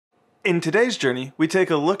In today's journey, we take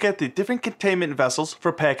a look at the different containment vessels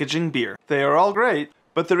for packaging beer. They are all great,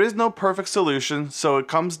 but there is no perfect solution, so it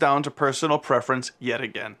comes down to personal preference yet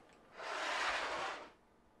again.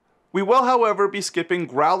 We will, however, be skipping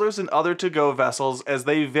growlers and other to-go vessels as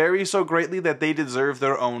they vary so greatly that they deserve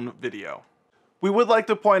their own video. We would like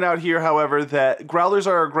to point out here, however, that growlers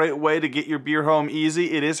are a great way to get your beer home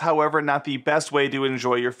easy. It is, however, not the best way to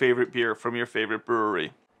enjoy your favorite beer from your favorite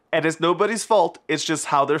brewery. And it's nobody's fault, it's just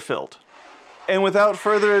how they're filled. And without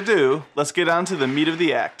further ado, let's get on to the meat of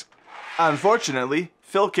the act. Unfortunately,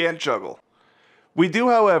 Phil can't juggle. We do,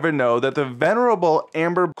 however, know that the venerable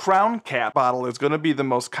amber crown cap bottle is going to be the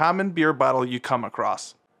most common beer bottle you come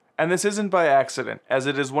across. And this isn't by accident, as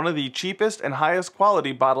it is one of the cheapest and highest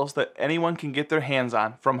quality bottles that anyone can get their hands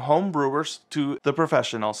on, from home brewers to the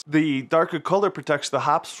professionals. The darker color protects the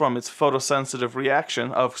hops from its photosensitive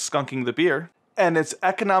reaction of skunking the beer, and its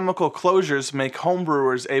economical closures make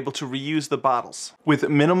homebrewers able to reuse the bottles, with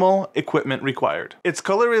minimal equipment required. Its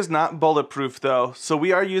color is not bulletproof though, so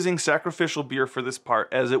we are using sacrificial beer for this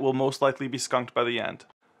part, as it will most likely be skunked by the end.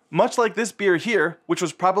 Much like this beer here, which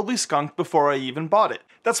was probably skunked before I even bought it.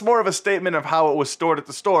 That's more of a statement of how it was stored at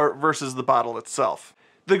the store versus the bottle itself.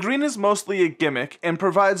 The green is mostly a gimmick and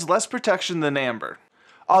provides less protection than amber.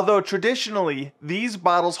 Although traditionally, these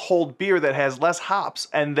bottles hold beer that has less hops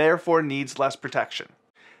and therefore needs less protection.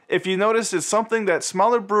 If you notice, it's something that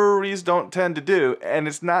smaller breweries don't tend to do, and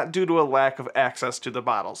it's not due to a lack of access to the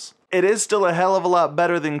bottles. It is still a hell of a lot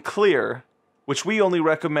better than clear, which we only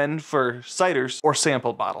recommend for ciders or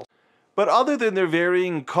sample bottles. But other than their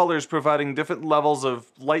varying colors providing different levels of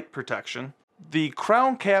light protection, the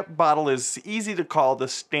crown cap bottle is easy to call the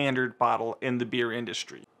standard bottle in the beer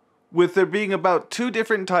industry, with there being about 2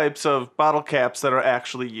 different types of bottle caps that are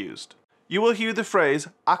actually used. You will hear the phrase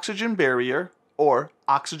oxygen barrier or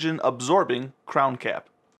oxygen absorbing crown cap,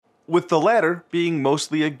 with the latter being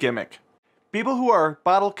mostly a gimmick. People who are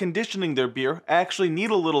bottle conditioning their beer actually need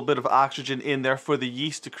a little bit of oxygen in there for the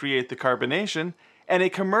yeast to create the carbonation, and a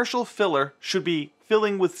commercial filler should be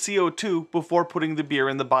filling with CO2 before putting the beer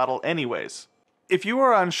in the bottle anyways. If you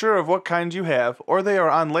are unsure of what kind you have, or they are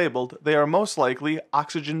unlabeled, they are most likely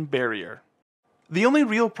oxygen barrier. The only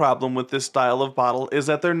real problem with this style of bottle is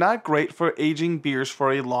that they're not great for aging beers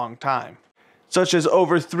for a long time, such as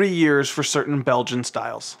over 3 years for certain Belgian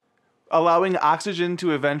styles, allowing oxygen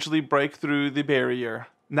to eventually break through the barrier,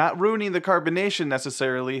 not ruining the carbonation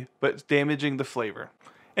necessarily, but damaging the flavor.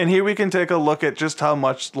 And here we can take a look at just how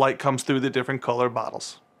much light comes through the different color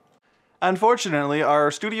bottles. Unfortunately,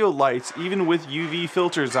 our studio lights, even with UV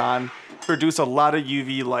filters on, produce a lot of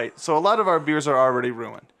UV light, so a lot of our beers are already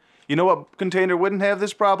ruined. You know what container wouldn't have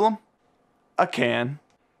this problem? A can.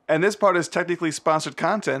 And this part is technically sponsored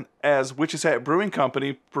content, as Witch's Hat Brewing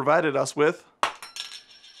Company provided us with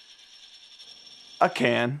a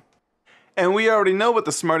can. And we already know what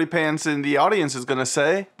the smarty pants in the audience is going to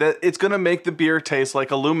say, that it's going to make the beer taste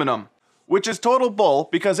like aluminum. Which is total bull,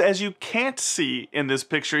 because as you can't see in this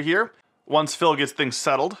picture here, once Phil gets things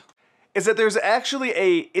settled, is that there's actually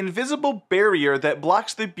an invisible barrier that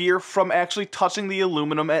blocks the beer from actually touching the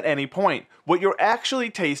aluminum at any point. What you're actually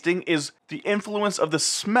tasting is the influence of the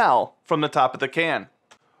smell from the top of the can,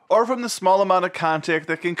 or from the small amount of contact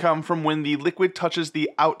that can come from when the liquid touches the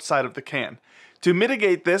outside of the can. To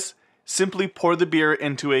mitigate this, simply pour the beer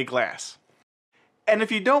into a glass. And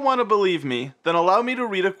if you don't want to believe me, then allow me to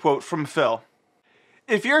read a quote from Phil.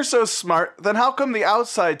 If you're so smart, then how come the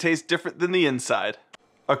outside tastes different than the inside?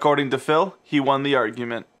 According to Phil, he won the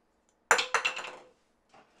argument.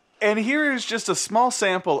 And here is just a small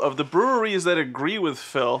sample of the breweries that agree with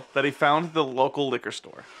Phil that he found at the local liquor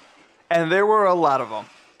store. And there were a lot of them.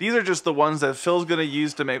 These are just the ones that Phil's going to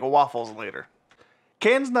use to make waffles later.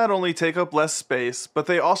 Cans not only take up less space, but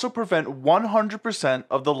they also prevent 100%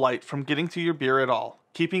 of the light from getting to your beer at all,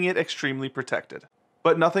 keeping it extremely protected.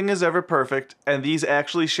 But nothing is ever perfect, and these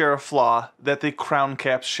actually share a flaw that the crown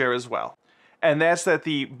caps share as well. And that's that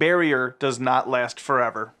the barrier does not last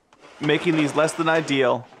forever, making these less than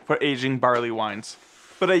ideal for aging barley wines.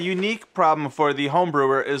 But a unique problem for the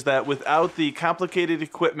homebrewer is that without the complicated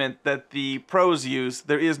equipment that the pros use,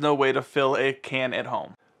 there is no way to fill a can at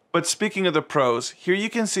home. But speaking of the pros, here you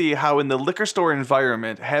can see how in the liquor store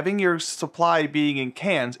environment, having your supply being in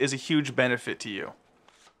cans is a huge benefit to you.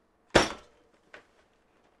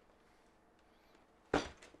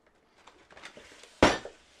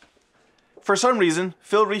 For some reason,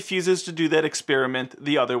 Phil refuses to do that experiment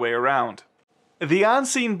the other way around. The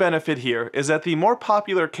on-scene benefit here is that the more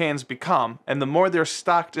popular cans become, and the more they're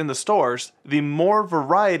stocked in the stores, the more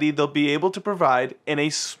variety they'll be able to provide in a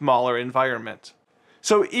smaller environment.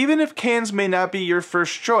 So even if cans may not be your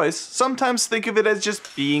first choice, sometimes think of it as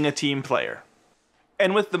just being a team player.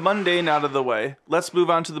 And with the mundane out of the way, let's move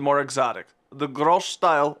on to the more exotic, the Grolsch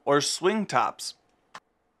style or swing tops.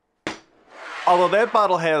 Although that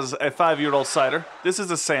bottle has a 5-year-old cider, this is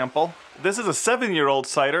a sample. This is a 7-year-old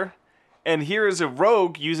cider, and here is a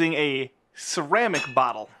rogue using a ceramic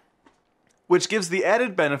bottle, which gives the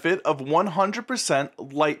added benefit of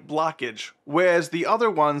 100% light blockage, whereas the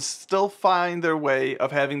other ones still find their way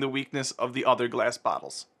of having the weakness of the other glass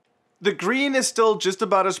bottles. The green is still just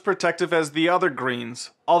about as protective as the other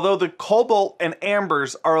greens, although the cobalt and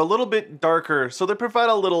ambers are a little bit darker, so they provide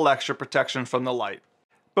a little extra protection from the light.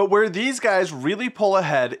 But where these guys really pull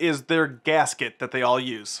ahead is their gasket that they all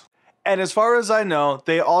use. And as far as I know,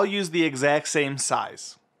 they all use the exact same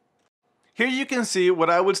size. Here you can see what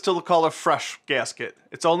I would still call a fresh gasket.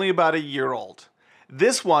 It's only about a year old.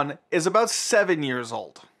 This one is about 7 years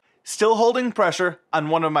old. Still holding pressure on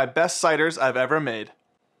one of my best ciders I've ever made.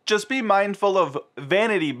 Just be mindful of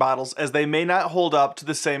vanity bottles as they may not hold up to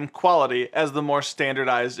the same quality as the more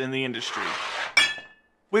standardized in the industry.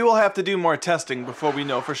 We will have to do more testing before we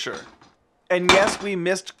know for sure. And yes, we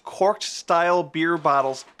missed corked style beer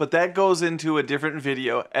bottles, but that goes into a different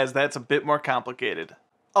video as that's a bit more complicated.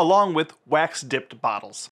 Along with wax dipped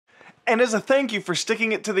bottles. And as a thank you for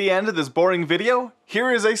sticking it to the end of this boring video, here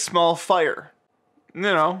is a small fire. You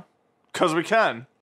know, 'cause we can.